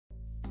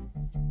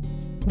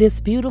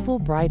This beautiful,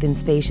 bright, and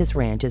spacious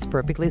ranch is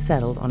perfectly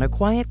settled on a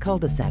quiet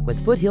cul-de-sac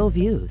with foothill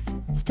views.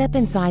 Step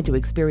inside to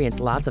experience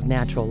lots of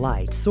natural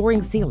light,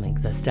 soaring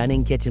ceilings, a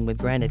stunning kitchen with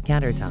granite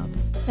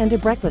countertops, and a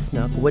breakfast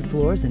nook, wood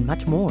floors, and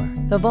much more.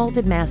 The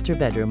vaulted master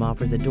bedroom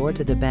offers a door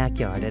to the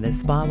backyard and a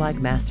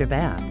spa-like master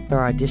bath. There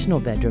are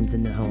additional bedrooms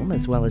in the home,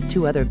 as well as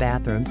 2 other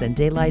bathrooms and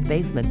daylight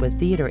basement with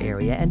theater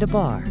area and a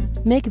bar.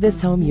 Make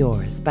this home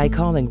yours by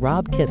calling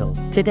Rob Kittle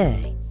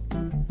today.